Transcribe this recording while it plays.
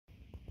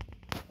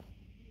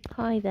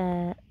Hi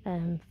there,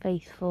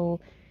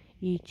 faithful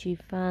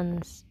YouTube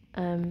fans.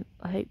 I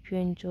hope you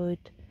enjoyed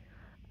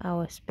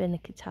our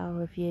Spinnaker Tower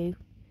review,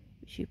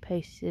 which we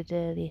posted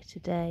earlier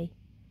today.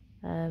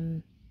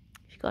 If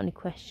you've got any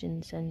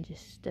questions, then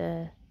just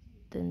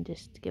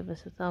give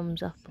us a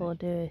thumbs up or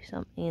do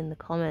something in the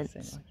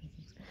comments.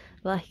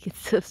 Like and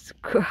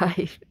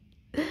subscribe.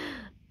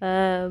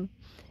 So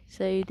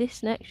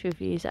this next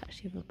review is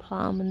actually of a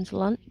Ploughman's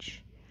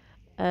lunch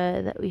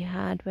that we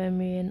had when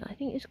we were in, I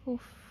think it's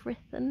called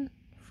Fritham,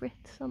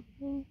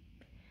 something.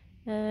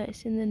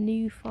 It's in the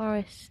New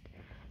Forest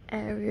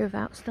area of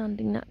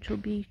outstanding natural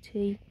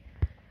beauty.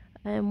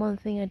 And one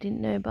thing I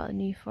didn't know about the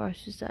New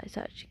Forest is that it's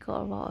actually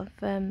got a lot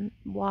of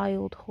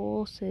wild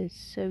horses,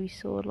 so we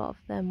saw a lot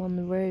of them on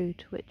the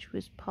road, which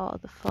was part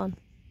of the fun.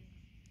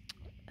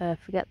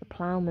 Forget the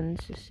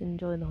ploughmans, just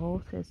enjoy the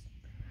horses.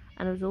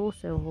 And there was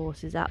also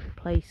horses at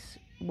the place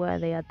where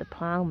they had the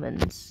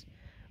ploughmans,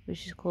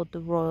 which is called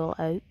the Royal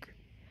Oak.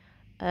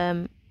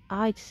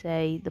 I'd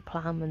say the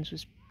Ploughman's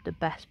was the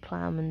best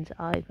Ploughman's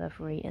I've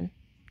ever eaten.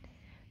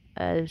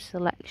 There was a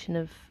selection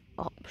of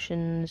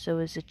options. There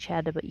was a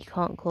cheddar, but you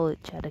can't call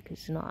it cheddar because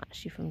it's not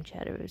actually from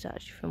cheddar. It was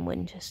actually from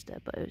Winchester,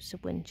 but it was a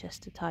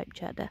Winchester type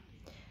cheddar.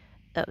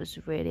 That was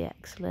really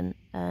excellent.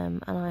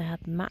 And I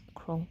had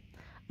mackerel.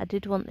 I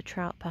did want the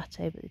trout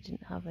pate, but they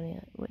didn't have any,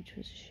 which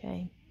was a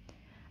shame.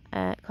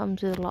 It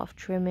comes with a lot of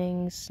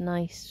trimmings,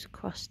 nice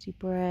crusty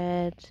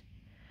bread.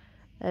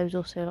 There was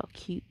also a lot of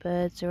cute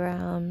birds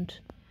around.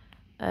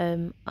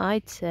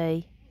 I'd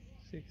say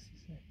 60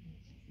 seconds.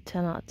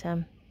 10 out of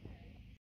 10.